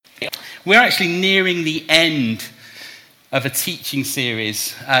We're actually nearing the end of a teaching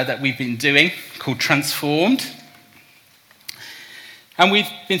series that we've been doing called Transformed. And we've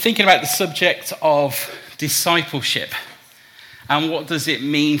been thinking about the subject of discipleship. And what does it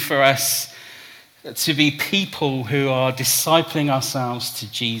mean for us to be people who are discipling ourselves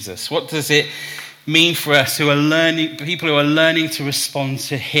to Jesus? What does it mean for us people who are learning to respond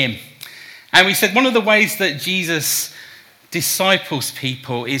to him? And we said one of the ways that Jesus disciples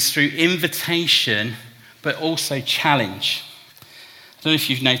people is through invitation, but also challenge. I don't know if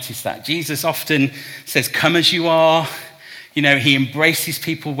you've noticed that. Jesus often says, come as you are. You know, he embraces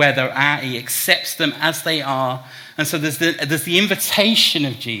people where they're at. He accepts them as they are. And so there's the invitation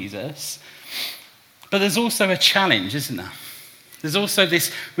of Jesus, but there's also a challenge, isn't there? There's also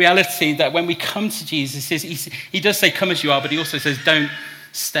this reality that when we come to Jesus, he does say, come as you are, but he also says, don't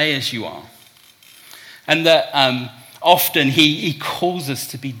stay as you are. And that often he calls us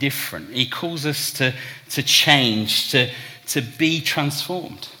to be different. He calls us to change, to be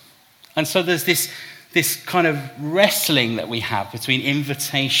transformed. And so there's this kind of wrestling that we have between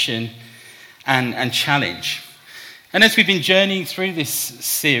invitation and challenge. And as we've been journeying through this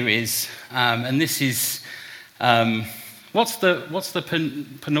series, and this is, what's the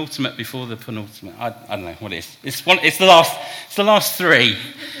penultimate before the penultimate? I don't know what it is. It's the last three.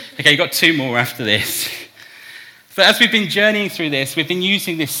 Okay, you've got two more after this. But as we've been journeying through this, we've been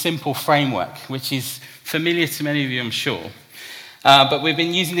using this simple framework, which is familiar to many of you, I'm sure. But we've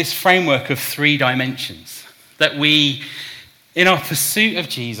been using this framework of 3 dimensions. That we, in our pursuit of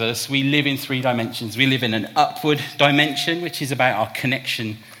Jesus, we live in 3 dimensions. We live in an upward dimension, which is about our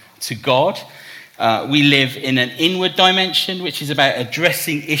connection to God. We live in an inward dimension, which is about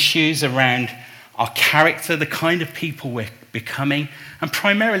addressing issues around our character, the kind of people we're becoming, and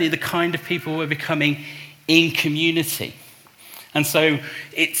primarily the kind of people we're becoming in community. And so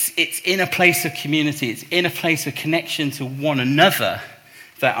it's in a place of community, it's in a place of connection to one another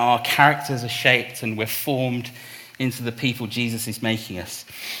that our characters are shaped and we're formed into the people Jesus is making us.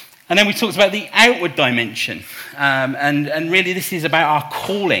 And then we talked about the outward dimension. And really this is about our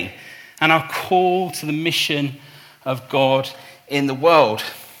calling and our call to the mission of God in the world.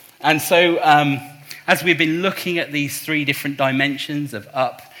 And so as we've been looking at these 3 different dimensions of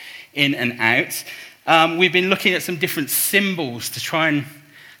up, in and out, we've been looking at some different symbols to try and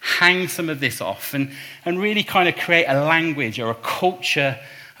hang some of this off and really kind of create a language or a culture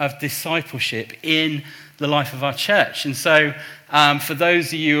of discipleship in the life of our church. And so for those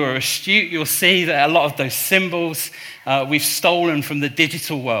of you who are astute, you'll see that a lot of those symbols we've stolen from the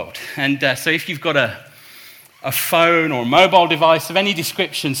digital world. And so if you've got a phone or a mobile device of any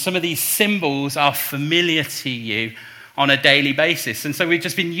description, some of these symbols are familiar to you on a daily basis. And so we've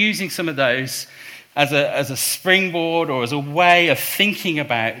just been using some of those as a springboard or as a way of thinking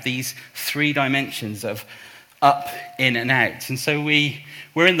about these 3 dimensions of up, in, and out. And so we're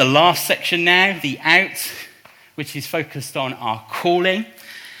in the last section now, the out, which is focused on our calling.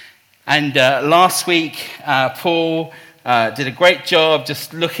 And last week, Paul did a great job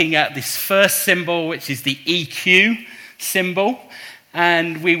just looking at this first symbol, which is the EQ symbol.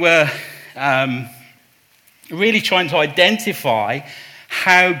 And we were really trying to identify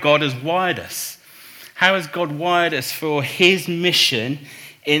how God has wired us. How has God wired us for his mission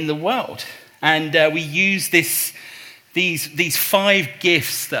in the world? And we use these 5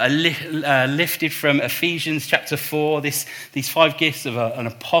 gifts that are lifted from Ephesians chapter 4, these 5 gifts of an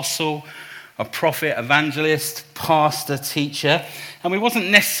apostle, a prophet, evangelist, pastor, teacher. And we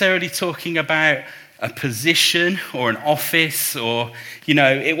wasn't necessarily talking about a position or an office or,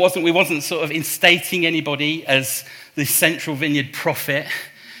 we wasn't sort of instating anybody as the Central Vineyard prophet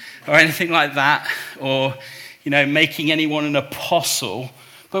or anything like that, or, making anyone an apostle.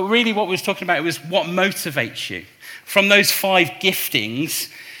 But really what we was talking about was what motivates you. From those 5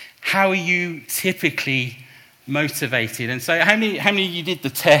 giftings, how are you typically motivated? And so how many of you did the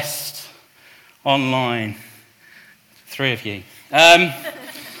test online? 3 of you.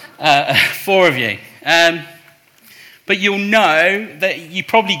 4 of you. But you'll know that you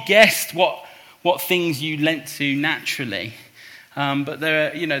probably guessed what things you lent to naturally. But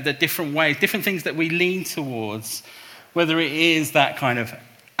there are, there are different ways, different things that we lean towards, whether it is that kind of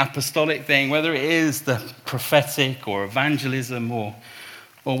apostolic thing, whether it is the prophetic or evangelism or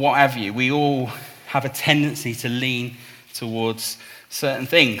what have you. We all have a tendency to lean towards certain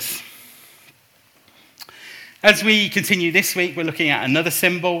things. As we continue this week, we're looking at another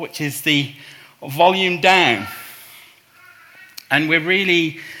symbol, which is the volume down. And we're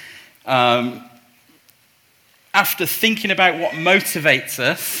really, after thinking about what motivates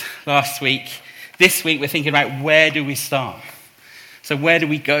us last week, this week we're thinking about where do we start? So where do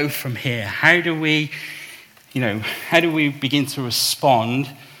we go from here? How do we begin to respond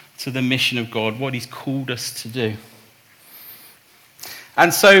to the mission of God, what he's called us to do?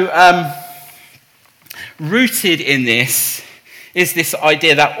 And so rooted in this is this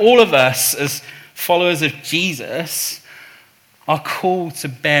idea that all of us as followers of Jesus are called to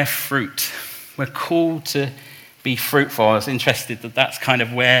bear fruit. We're called to be fruitful. I was interested that that's kind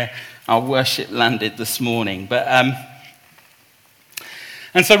of where our worship landed this morning.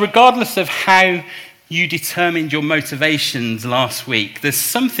 And so regardless of how you determined your motivations last week, there's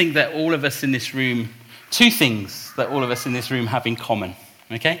something that all of us in this room, two things that all of us in this room have in common,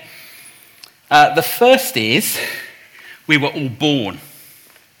 okay? The first is we were all born,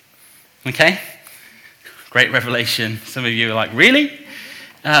 okay? Great revelation. Some of you are like, really?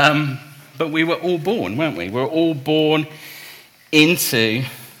 But we were all born, weren't we? We were all born into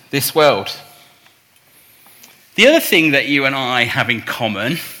this world. The other thing that you and I have in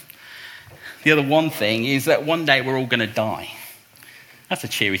common, the other one thing, is that one day we're all going to die. That's a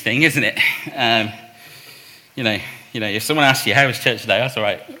cheery thing, isn't it? If someone asks you, how was church today? That's all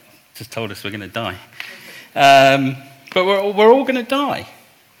right. Just told us we're going to die. But we're all going to die.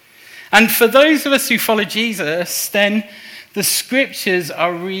 And for those of us who follow Jesus, then the scriptures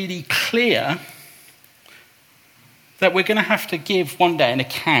are really clear that we're going to have to give one day an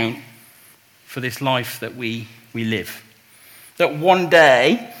account for this life that we live. That one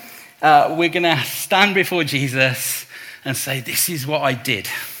day we're going to stand before Jesus and say, this is what I did.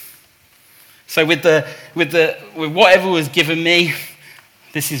 So with whatever was given me,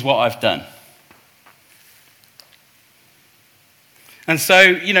 this is what I've done. And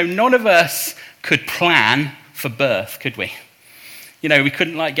so, none of us could plan for birth, could we? We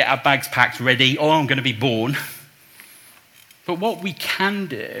couldn't get our bags packed ready. Oh, I'm going to be born. But what we can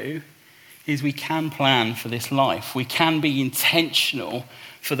do is we can plan for this life. We can be intentional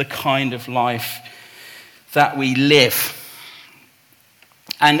for the kind of life that we live.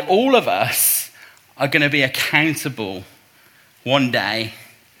 And all of us are going to be accountable one day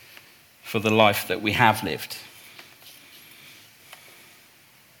for the life that we have lived.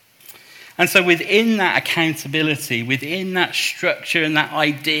 And so within that accountability, within that structure and that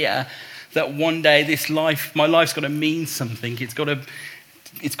idea that one day my life's got to mean something, it's got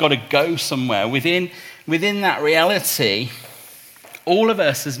to go somewhere. Within that reality, all of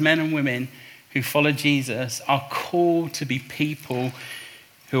us as men and women who follow Jesus are called to be people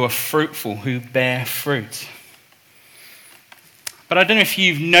who are fruitful, who bear fruit. But I don't know if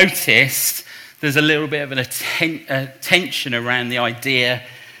you've noticed, there's a little bit of a tension around the idea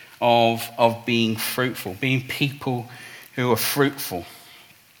of being fruitful, being people who are fruitful.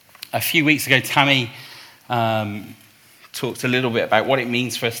 A few weeks ago, Tammy talked a little bit about what it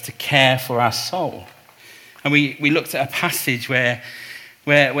means for us to care for our soul. And we looked at a passage where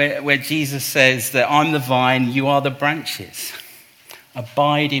Jesus says that I'm the vine, you are the branches.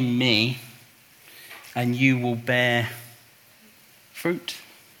 Abide in me, and you will bear fruit.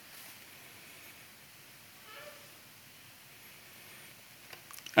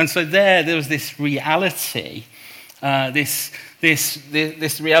 And so there was this reality, this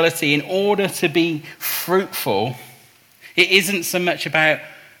reality. In order to be fruitful, it isn't so much about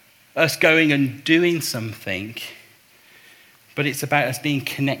us going and doing something, but it's about us being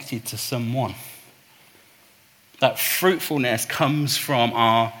connected to someone. That fruitfulness comes from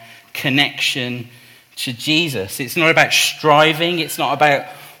our connection to Jesus. It's not about striving. It's not about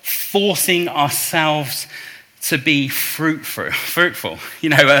forcing ourselves to be fruitful.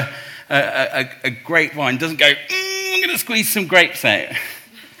 A grapevine doesn't go, I'm going to squeeze some grapes out,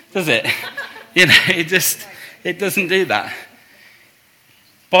 does it? It doesn't do that.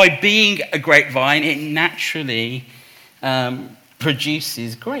 By being a grapevine, it naturally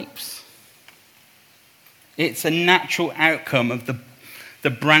produces grapes. It's a natural outcome of the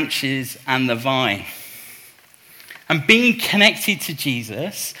branches and the vine. And being connected to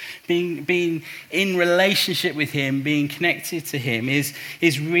Jesus, being in relationship with him, being connected to him is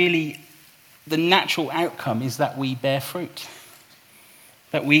really the natural outcome is that we bear fruit.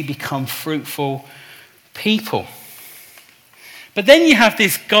 That we become fruitful people. But then you have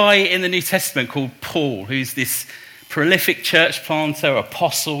this guy in the New Testament called Paul, who's this prolific church planter,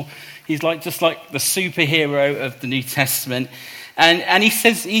 apostle. He's just like the superhero of the New Testament. And he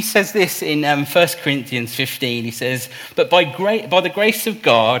says this in 1 Corinthians 15. He says, but by the grace of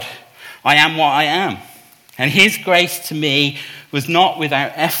God, I am what I am. And his grace to me was not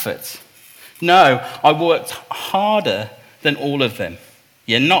without effort. No, I worked harder than all of them.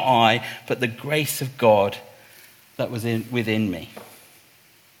 Yeah, not I, but the grace of God that was within me.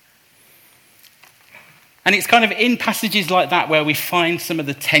 And it's kind of in passages like that where we find some of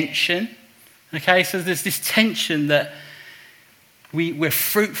the tension. Okay, so there's this tension that we're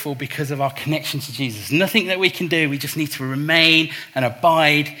fruitful because of our connection to Jesus. Nothing that we can do, we just need to remain and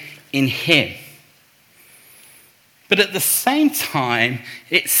abide in him. But at the same time,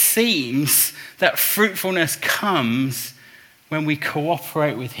 it seems that fruitfulness comes when we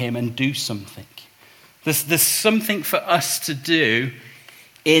cooperate with him and do something. There's something for us to do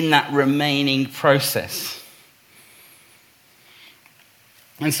in that remaining process.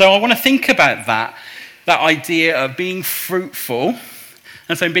 And so I want to think about that idea of being fruitful.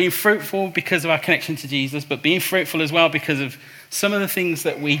 And so being fruitful because of our connection to Jesus, but being fruitful as well because of some of the things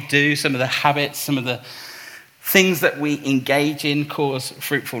that we do, some of the habits, some of the things that we engage in cause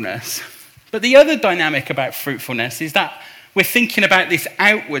fruitfulness. But the other dynamic about fruitfulness is that we're thinking about this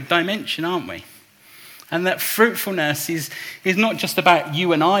outward dimension, aren't we? And that fruitfulness is not just about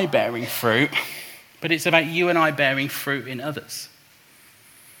you and I bearing fruit, but it's about you and I bearing fruit in others.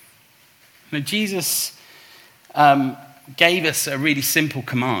 Now, Jesus gave us a really simple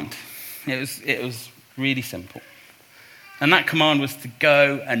command. It was really simple. And that command was to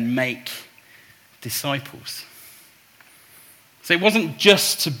go and make disciples. So it wasn't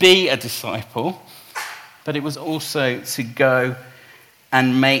just to be a disciple, but it was also to go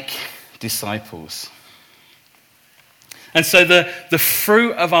and make disciples. And so the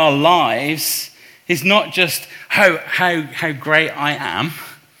fruit of our lives is not just how great I am,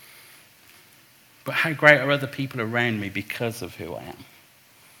 but how great are other people around me because of who I am.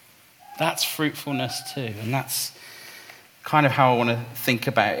 That's fruitfulness too, and that's kind of how I want to think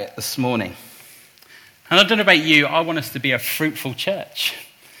about it this morning. And I don't know about you, I want us to be a fruitful church.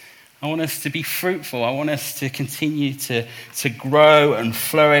 I want us to be fruitful. I want us to continue to grow and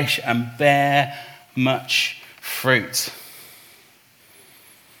flourish and bear much fruit.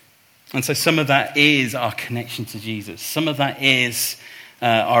 And so some of that is our connection to Jesus. Some of that is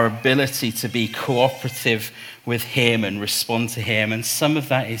our ability to be cooperative with him and respond to him. And some of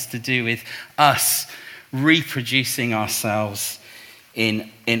that is to do with us reproducing ourselves in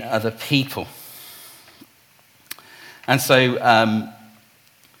other people. And so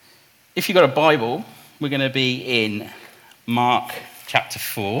if you've got a Bible, we're going to be in Mark chapter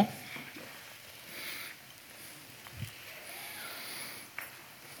 4.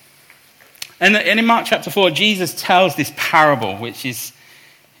 And in Mark chapter 4, Jesus tells this parable, which is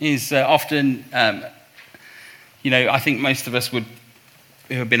often, I think most of us who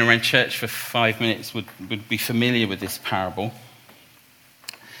have been around church for 5 minutes would be familiar with this parable.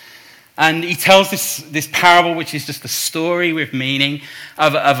 And he tells this parable, which is just a story with meaning,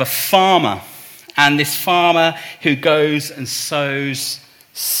 of a farmer. And this farmer who goes and sows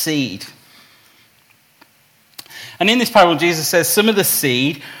seed. And in this parable, Jesus says some of the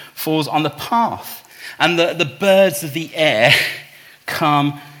seed falls on the path. And the birds of the air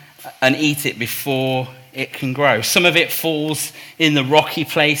come and eat it before it can grow. Some of it falls in the rocky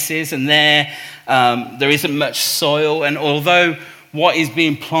places, and there isn't much soil. And although what is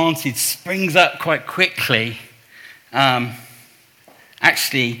being planted springs up quite quickly, because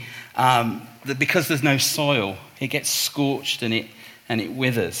there's no soil, it gets scorched and it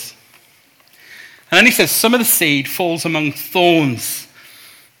withers. And then he says some of the seed falls among thorns.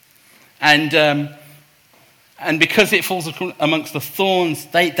 And because it falls amongst the thorns,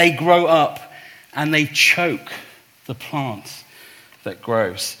 they grow up and they choke the plant that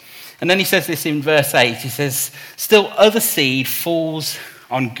grows. And then he says this in verse 8. He says, still other seed falls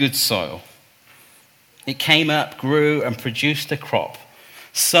on good soil. It came up, grew, and produced a crop,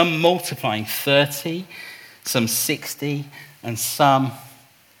 some multiplying 30, some 60, and some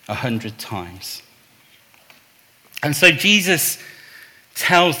 100 times. And so Jesus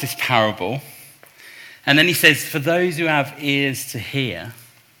tells this parable, and then he says, for those who have ears to hear,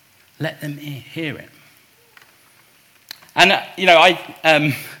 let them hear it. And,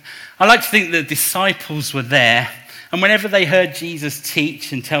 I like to think the disciples were there, and whenever they heard Jesus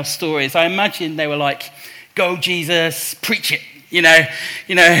teach and tell stories, I imagine they were like, go Jesus, preach it,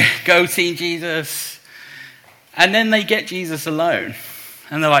 go Team Jesus. And then they get Jesus alone,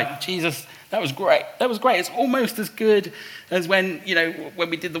 and they're like, Jesus, that was great. That was great. It's almost as good as when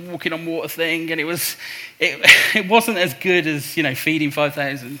we did the walking on water thing, and it wasn't as good as, feeding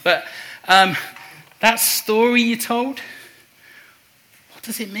 5,000. But that story you told, what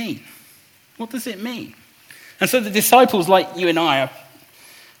does it mean? What does it mean? And so the disciples, like you and I, are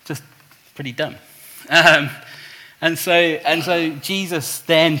just pretty dumb. And so Jesus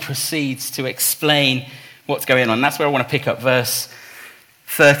then proceeds to explain what's going on. That's where I want to pick up verse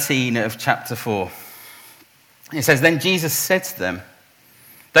 13 of chapter 4. It says, then Jesus said to them,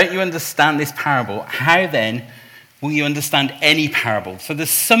 Don't you understand this parable? How then will you understand any parable? So there's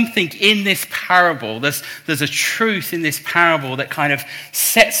something in this parable, there's a truth in this parable that kind of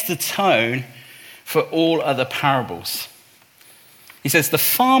sets the tone for all other parables. He says, the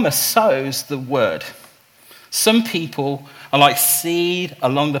farmer sows the word. Some people are like seed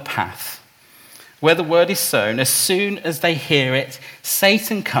along the path. Where the word is sown, as soon as they hear it,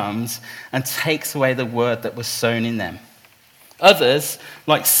 Satan comes and takes away the word that was sown in them. Others,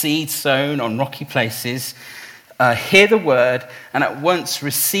 like seed sown on rocky places, hear the word and at once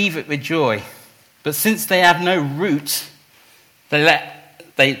receive it with joy. But since they have no root,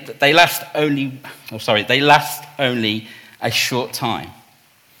 they last only a short time.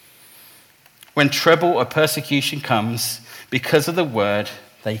 When trouble or persecution comes because of the word,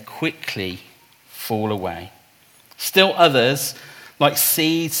 they quickly fall away. Still others, like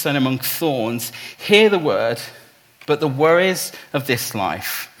seeds sown among thorns, hear the word, but the worries of this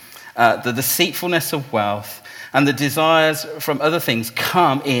life, the deceitfulness of wealth, and the desires from other things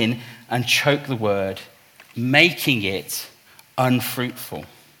come in and choke the word, making it unfruitful.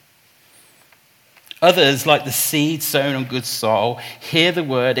 Others, like the seed sown on good soil, hear the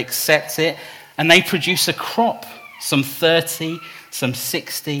word, accept it, and they produce a crop, some 30, some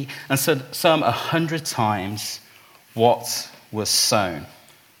 60, and some 100 times what was sown.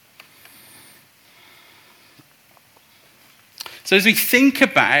 So as we think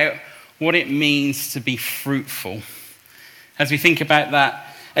about what it means to be fruitful, as we think about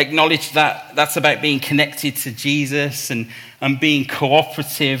that, acknowledge that that's about being connected to Jesus and being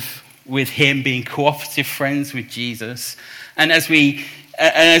cooperative with him, being cooperative friends with Jesus. And as we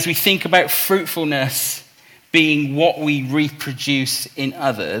think about fruitfulness being what we reproduce in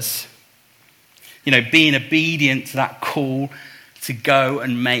others, being obedient to that call to go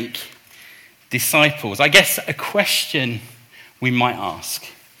and make disciples. I guess a question we might ask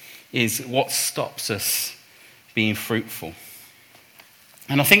is, what stops us being fruitful?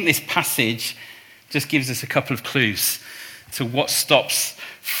 And I think this passage just gives us a couple of clues to what stops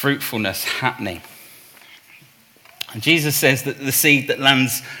fruitfulness happening. And Jesus says that the seed that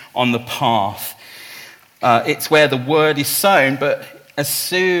lands on the path, it's where the word is sown, but as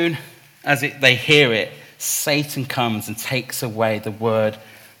soon as they hear it, Satan comes and takes away the word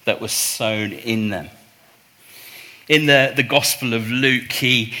that was sown in them. In the Gospel of Luke,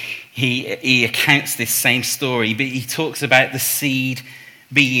 he accounts this same story, but he talks about the seed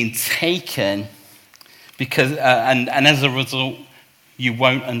being taken because, and as a result, you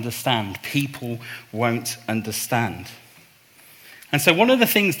won't understand. People won't understand. And so one of the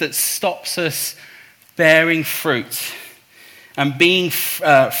things that stops us bearing fruit and being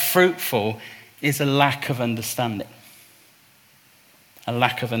fruitful is a lack of understanding. A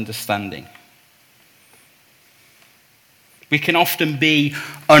lack of understanding. We can often be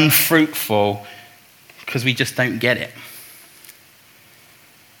unfruitful because we just don't get it.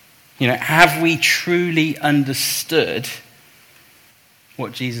 Have we truly understood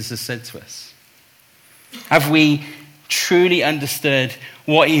what Jesus has said to us? Have we truly understood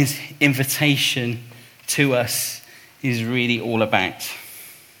what his invitation to us is really all about?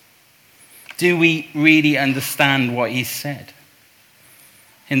 Do we really understand what he said?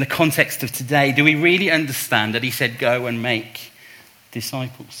 In the context of today, do we really understand that he said, go and make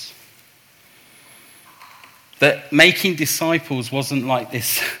disciples? That making disciples wasn't like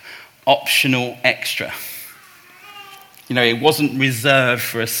this optional extra. It wasn't reserved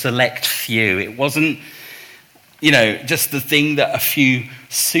for a select few. It wasn't, just the thing that a few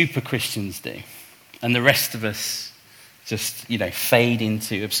super Christians do. And the rest of us just, fade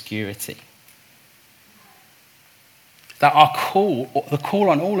into obscurity. That the call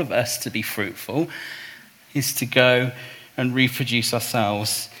on all of us to be fruitful is to go and reproduce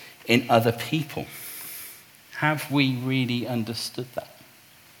ourselves in other people. Have we really understood that?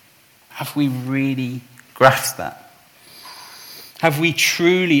 Have we really grasped that? Have we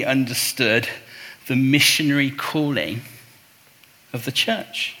truly understood the missionary calling of the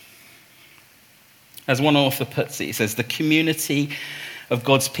church? As one author puts it, he says, the community of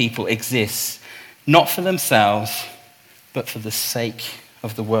God's people exists not for themselves, but for the sake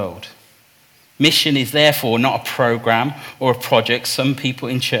of the world. Mission is therefore not a program or a project some people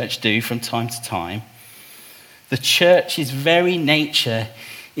in church do from time to time. The church's very nature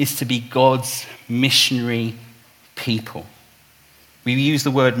is to be God's missionary people. We use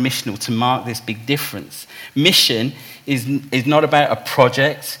the word missional to mark this big difference. Mission is not about a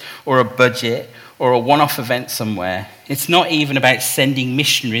project or a budget or a one-off event somewhere. It's not even about sending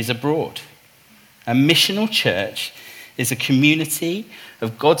missionaries abroad. A missional church is a community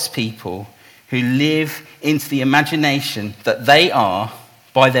of God's people who live into the imagination that they are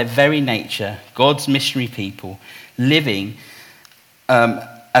by their very nature, God's missionary people, living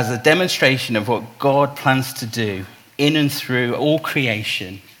as a demonstration of what God plans to do in and through all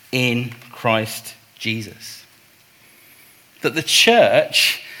creation in Christ Jesus. That the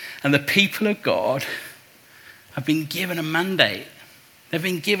church and the people of God have been given a mandate. They've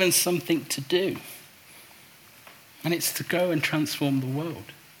been given something to do. And it's to go and transform the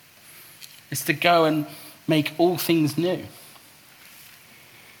world. It's to go and make all things new.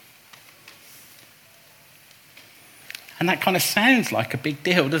 And that kind of sounds like a big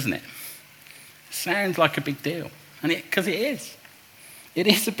deal, doesn't it? Sounds like a big deal. And because it is. It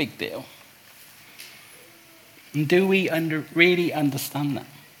is a big deal. And do we really understand that?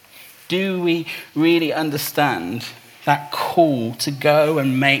 Do we really understand that call to go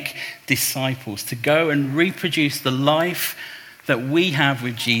and make disciples, to go and reproduce the life that we have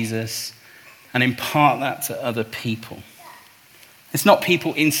with Jesus and impart that to other people? It's not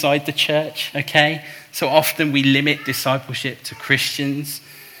people inside the church, okay? So often we limit discipleship to Christians,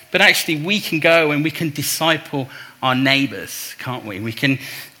 but actually we can go and we can disciple our neighbours, can't we? We can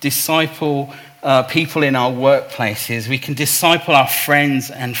disciple people in our workplaces. We can disciple our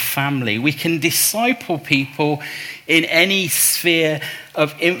friends and family. We can disciple people in any sphere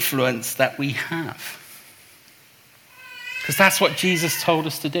of influence that we have. Because that's what Jesus told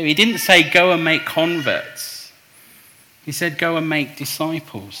us to do. He didn't say go and make converts. He said go and make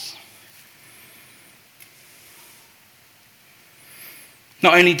disciples.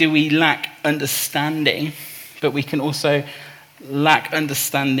 Not only do we lack understanding, but we can also lack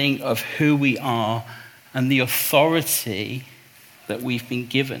understanding of who we are and the authority that we've been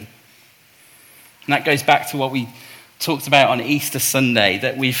given. And that goes back to what we talked about on Easter Sunday,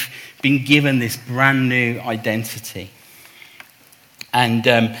 that we've been given this brand new identity. And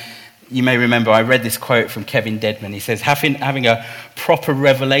you may remember I read this quote from Kevin Dedman. He says, having a proper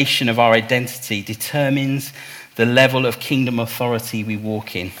revelation of our identity determines the level of kingdom authority we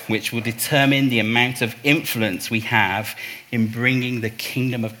walk in, which will determine the amount of influence we have in bringing the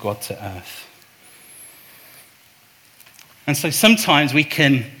kingdom of God to earth. And so sometimes we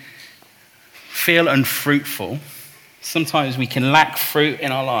can feel unfruitful. Sometimes we can lack fruit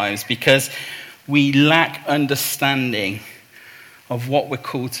in our lives because we lack understanding of what we're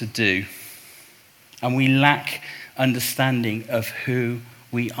called to do. And we lack understanding of who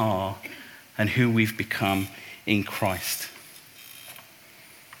we are and who we've become in Christ.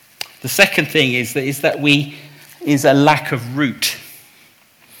 The second thing is that we is a lack of root.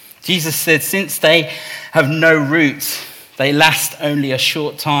 Jesus said, since they have no root, they last only a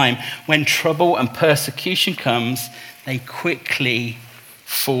short time. When trouble and persecution comes, they quickly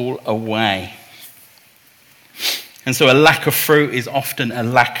fall away. And so a lack of fruit is often a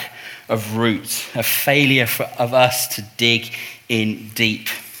lack of root, a failure of us to dig in deep.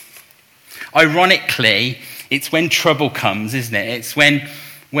 Ironically, it's when trouble comes, isn't it? It's when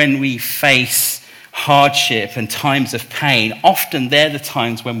we face hardship and times of pain. Often they're the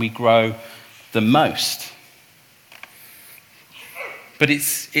times when we grow the most. But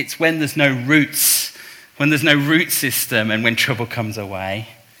it's when there's no roots, when there's no root system, and when trouble comes away,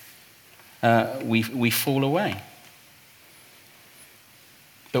 we fall away.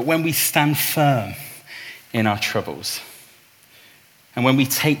 But when we stand firm in our troubles, and when we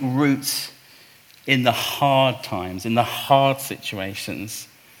take root in the hard times, in the hard situations,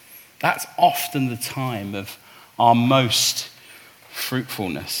 that's often the time of our most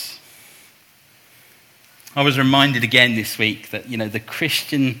fruitfulness. I was reminded again this week that, the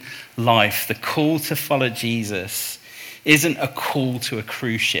Christian life, the call to follow Jesus, isn't a call to a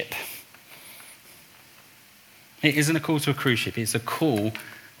cruise ship. It isn't a call to a cruise ship, it's a call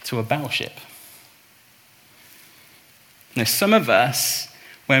to a battleship. Now, some of us,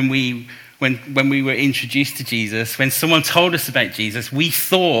 when we were introduced to Jesus, when someone told us about Jesus, we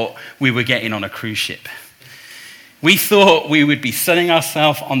thought we were getting on a cruise ship. We thought we would be sunning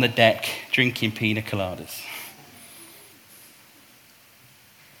ourselves on the deck, drinking pina coladas.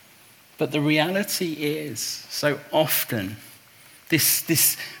 But the reality is, so often, this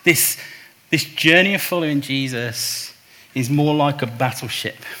journey of following Jesus is more like a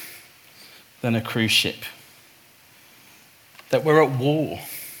battleship than a cruise ship. That we're at war.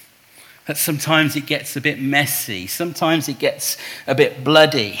 That sometimes it gets a bit messy. Sometimes it gets a bit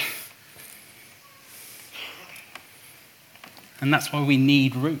bloody. And that's why we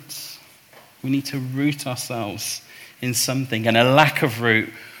need roots. We need to root ourselves in something. And a lack of root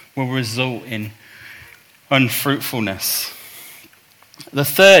will result in unfruitfulness. The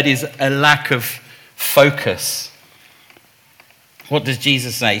third is a lack of focus. What does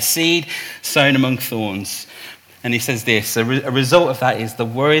Jesus say? Seed sown among thorns. And he says this, a result of that is the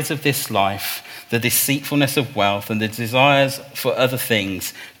worries of this life, the deceitfulness of wealth, and the desires for other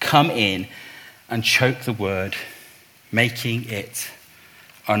things come in and choke the word, making it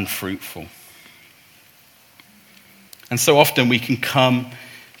unfruitful. And so often we can come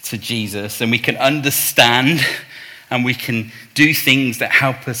to Jesus and we can understand and we can do things that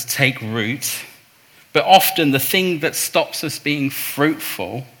help us take root. But often the thing that stops us being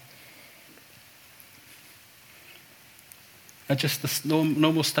fruitful are just the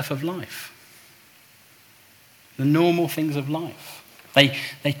normal stuff of life. The normal things of life.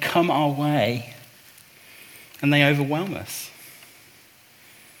 They come our way and they overwhelm us.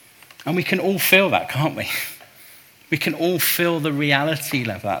 And we can all feel that, can't we? We can all feel the reality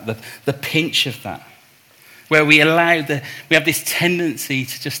of that, the pinch of that. Where we have this tendency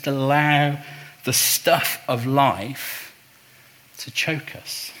to just allow the stuff of life to choke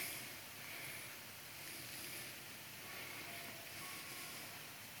us.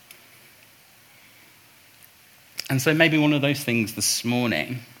 And so maybe one of those things this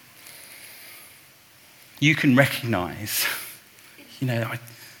morning, you can recognize,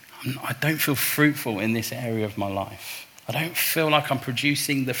 I don't feel fruitful in this area of my life. I don't feel like I'm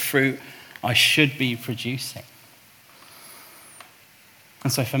producing the fruit I should be producing.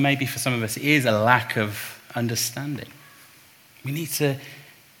 And so maybe for some of us, it is a lack of understanding. We need to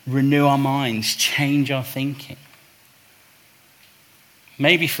renew our minds, change our thinking.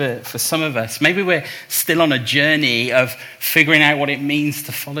 Maybe for some of us, maybe we're still on a journey of figuring out what it means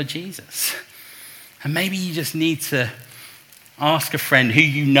to follow Jesus. And maybe you just need to ask a friend who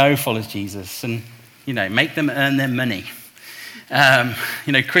you know follows Jesus and, make them earn their money.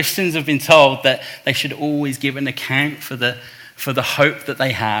 Christians have been told that they should always give an account for the hope that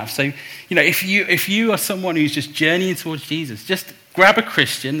they have. So, if you are someone who's just journeying towards Jesus, just grab a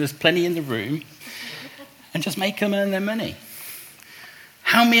Christian, there's plenty in the room, and just make them earn their money.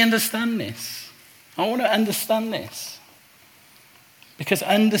 Help me understand this. I want to understand this. Because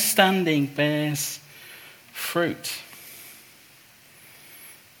understanding bears fruit.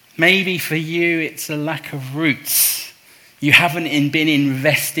 Maybe for you it's a lack of roots. You haven't been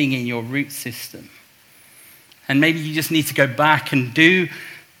investing in your root system. And maybe you just need to go back and do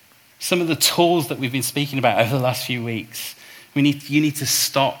some of the tools that we've been speaking about over the last few weeks. You need to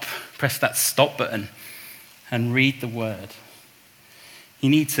stop, press that stop button and read the word. You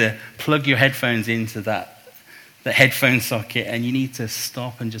need to plug your headphones into the headphone socket, and you need to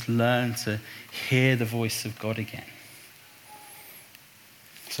stop and just learn to hear the voice of God again.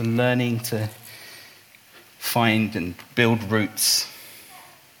 So learning to find and build roots.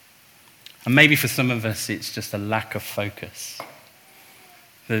 And maybe for some of us, it's just a lack of focus.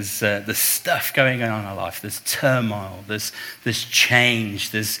 There's stuff going on in our life. There's turmoil. There's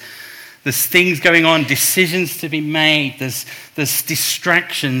change. There's things going on, decisions to be made. There's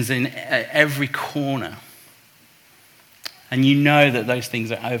distractions in every corner. And you know that those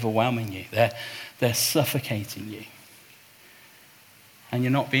things are overwhelming you. They're suffocating you. And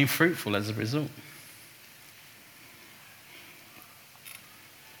you're not being fruitful as a result.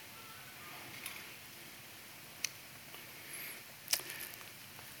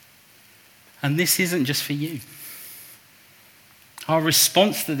 And this isn't just for you. Our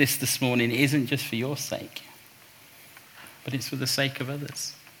response to this morning isn't just for your sake, but it's for the sake of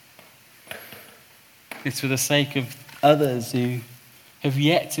others. It's for the sake of others who have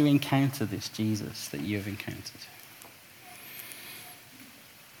yet to encounter this Jesus that you have encountered.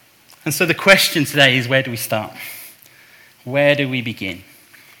 And so the question today is, where do we start? Where do we begin?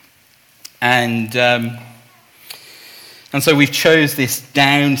 And so we've chose this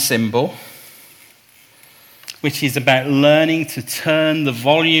down symbol, which is about learning to turn the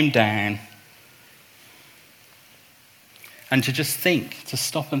volume down and to just think, to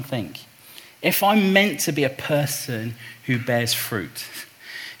stop and think. If I'm meant to be a person who bears fruit,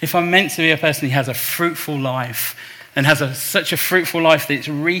 if I'm meant to be a person who has a fruitful life and has such a fruitful life that it's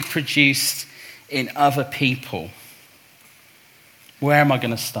reproduced in other people, where am I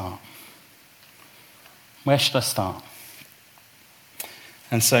going to start? Where should I start?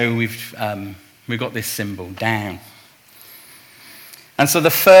 And so we've got this symbol, down. And so the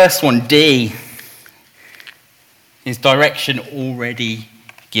first one, D, is direction already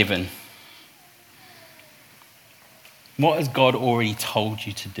given. What has God already told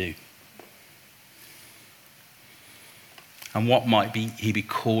you to do? And what might he be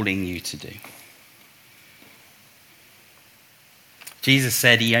calling you to do? Jesus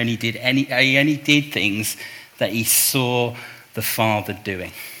said he only did things that he saw the Father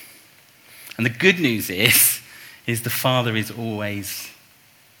doing. And the good news is the Father is always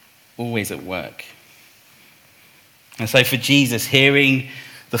at work. And so for Jesus, hearing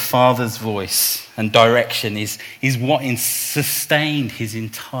the Father's voice and direction is what sustained his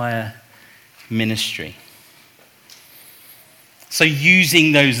entire ministry. So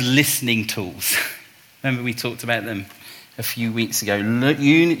using those listening tools, remember we talked about them a few weeks ago,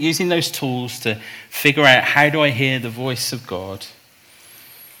 using those tools to figure out, how do I hear the voice of God?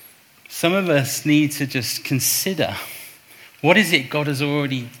 Some of us need to just consider, what is it God has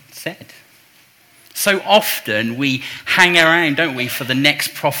already said? So often we hang around, don't we, for the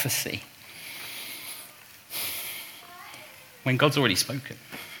next prophecy, when God's already spoken.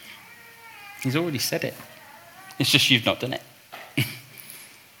 He's already said it. It's just you've not done it.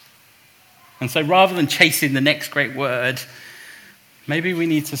 And so rather than chasing the next great word, maybe we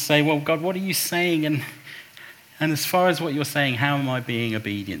need to say, well, God, what are you saying? And as far as what you're saying, how am I being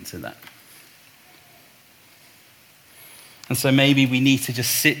obedient to that? And so maybe we need to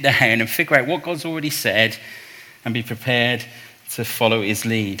just sit down and figure out what God's already said and be prepared to follow his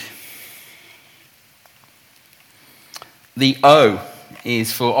lead. The O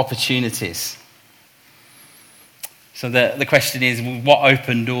is for opportunities. So the question is, what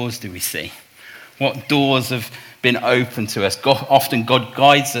open doors do we see? What doors have been open to us? Often God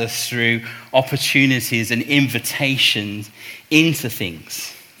guides us through opportunities and invitations into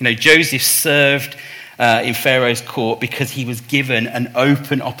things. You know, Joseph served in Pharaoh's court because he was given an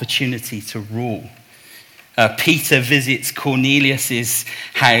open opportunity to rule. Peter visits Cornelius'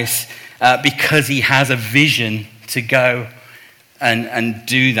 house because he has a vision to go and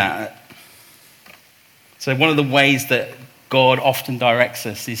do that. So one of the ways that God often directs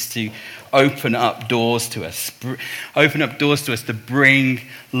us is to open up doors to us. Open up doors to us to bring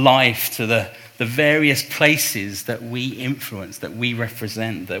life to the various places that we influence, that we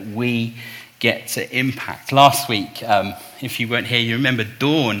represent, that we get to impact. Last week, if you weren't here, you remember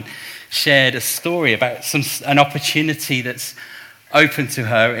Dawn shared a story about an opportunity that's open to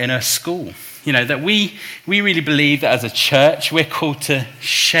her in her school. You know, that we really believe that as a church, we're called to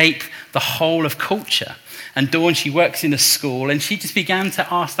shape the whole of culture. And Dawn, she works in a school, and she just began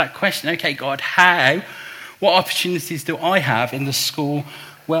to ask that question, okay, God, what opportunities do I have in the school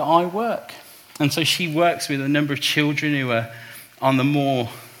where I work? And so she works with a number of children who are on the more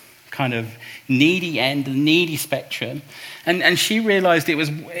kind of needy end, the needy spectrum. And she realized it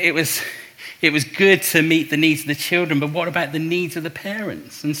was good to meet the needs of the children, but what about the needs of the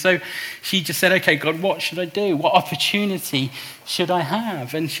parents? And so she just said, okay, God, what should I do? What opportunity should I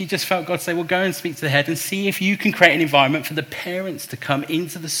have? And she just felt God say, well, go and speak to the head and see if you can create an environment for the parents to come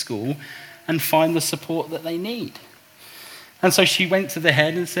into the school and find the support that they need. And so she went to the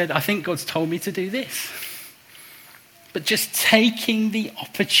head and said, I think God's told me to do this. But just taking the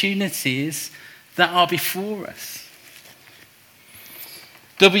opportunities that are before us.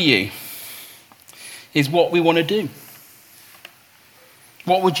 W is what we want to do.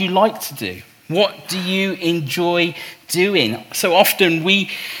 What would you like to do? What do you enjoy doing? So often we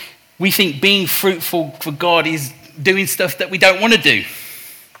think being fruitful for God is doing stuff that we don't want to do.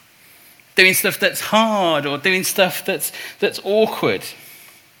 Doing stuff that's hard or doing stuff that's awkward.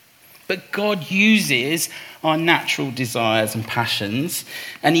 But God uses our natural desires and passions,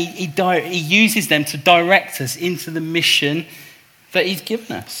 and he uses them to direct us into the mission that he's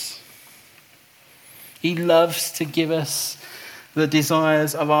given us. He loves to give us the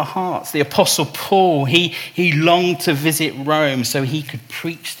desires of our hearts. The Apostle Paul, he longed to visit Rome so he could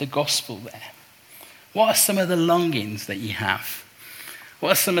preach the gospel there. What are some of the longings that you have?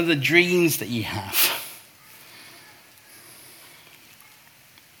 What are some of the dreams that you have?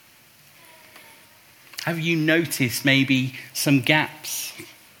 Have you noticed maybe some gaps?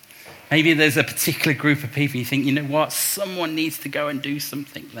 Maybe there's a particular group of people you think, you know what, someone needs to go and do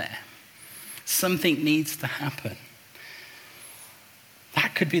something there. Something needs to happen.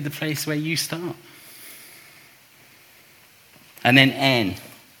 That could be the place where you start. And then N,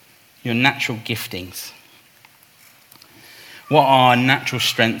 your natural giftings. What are our natural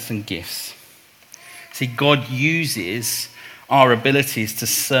strengths and gifts? See, God uses our abilities to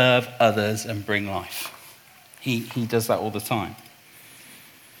serve others and bring life. He does that all the time.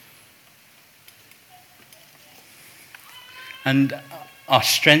 And our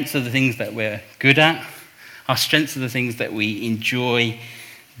strengths are the things that we're good at. Our strengths are the things that we enjoy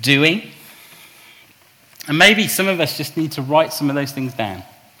doing. And maybe some of us just need to write some of those things down.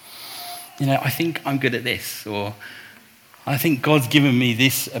 You know, I think I'm good at this, or I think God's given me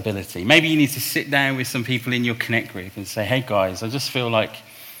this ability. Maybe you need to sit down with some people in your Connect group and say, hey guys, I just feel like,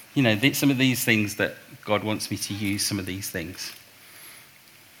 you know, some of these things that God wants me to use, some of these things.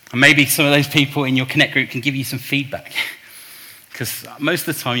 And maybe some of those people in your Connect group can give you some feedback. Because most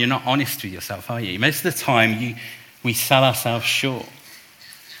of the time you're not honest with yourself, are you? Most of the time we sell ourselves short.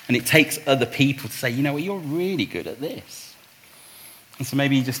 And it takes other people to say, you know what, you're really good at this. And so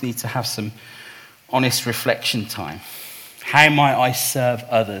maybe you just need to have some honest reflection time. How might I serve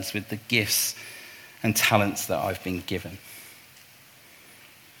others with the gifts and talents that I've been given?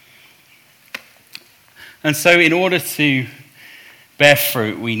 And so in order to bear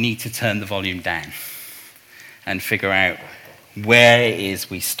fruit, we need to turn the volume down and figure out where it is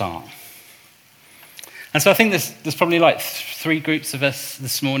we start. And so I think there's probably like three groups of us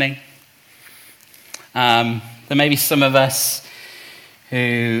this morning. There may be some of us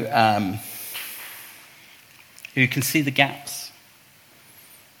who can see the gaps,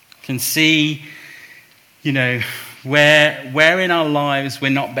 can see, where in our lives we're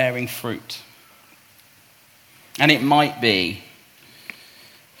not bearing fruit. And it might be,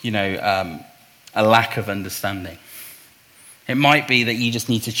 a lack of understanding. It might be that you just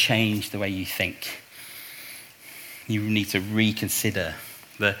need to change the way you think. You need to reconsider.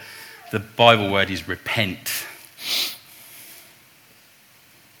 The Bible word is repent.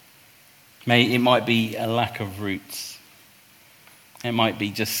 It might be a lack of roots. It might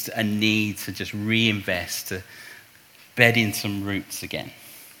be just a need to just reinvest, to bed in some roots again.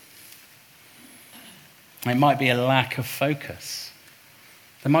 It might be a lack of focus.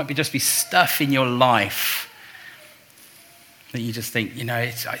 There might just be stuff in your life that you just think,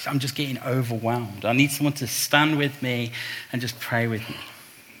 I'm just getting overwhelmed. I need someone to stand with me and just pray with me.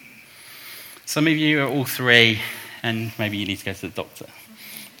 Some of you are all three, and maybe you need to go to the doctor.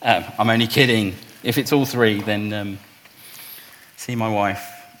 I'm only kidding. If it's all three, then see my wife.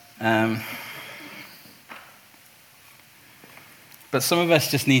 But some of us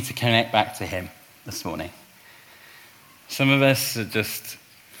just need to connect back to him this morning. Some of us are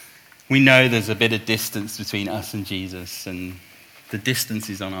we know there's a bit of distance between us and Jesus, and the distance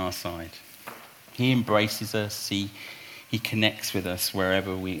is on our side. He embraces us. He connects with us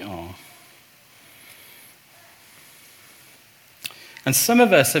wherever we are. And some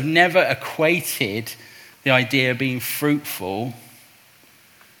of us have never equated the idea of being fruitful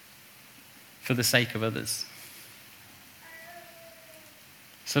for the sake of others.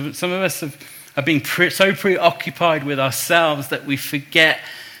 So some of us have been so preoccupied with ourselves that we forget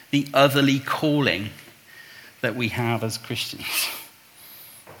the otherly calling that we have as Christians.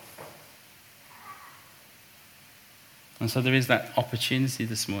 And so there is that opportunity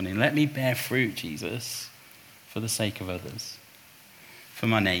this morning. Let me bear fruit, Jesus, for the sake of others, for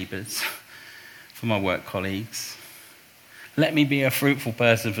my neighbours, for my work colleagues. Let me be a fruitful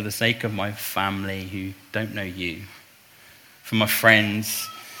person for the sake of my family who don't know you, for my friends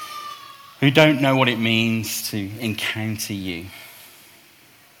who don't know what it means to encounter you.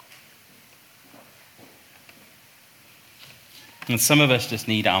 And some of us just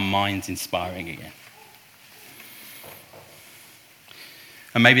need our minds inspiring again.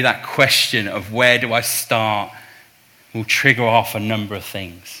 And maybe that question of where do I start will trigger off a number of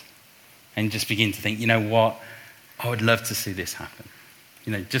things. And just begin to think, you know what? I would love to see this happen.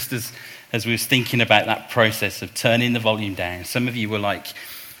 Just as we was thinking about that process of turning the volume down, some of you were like,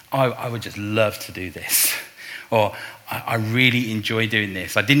 I would just love to do this. Or I really enjoy doing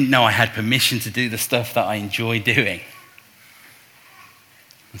this. I didn't know I had permission to do the stuff that I enjoy doing.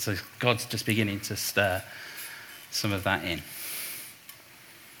 And so God's just beginning to stir some of that in.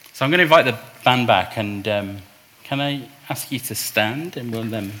 So I'm going to invite the band back, and can I ask you to stand, and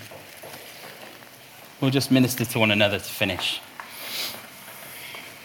we'll just minister to one another to finish.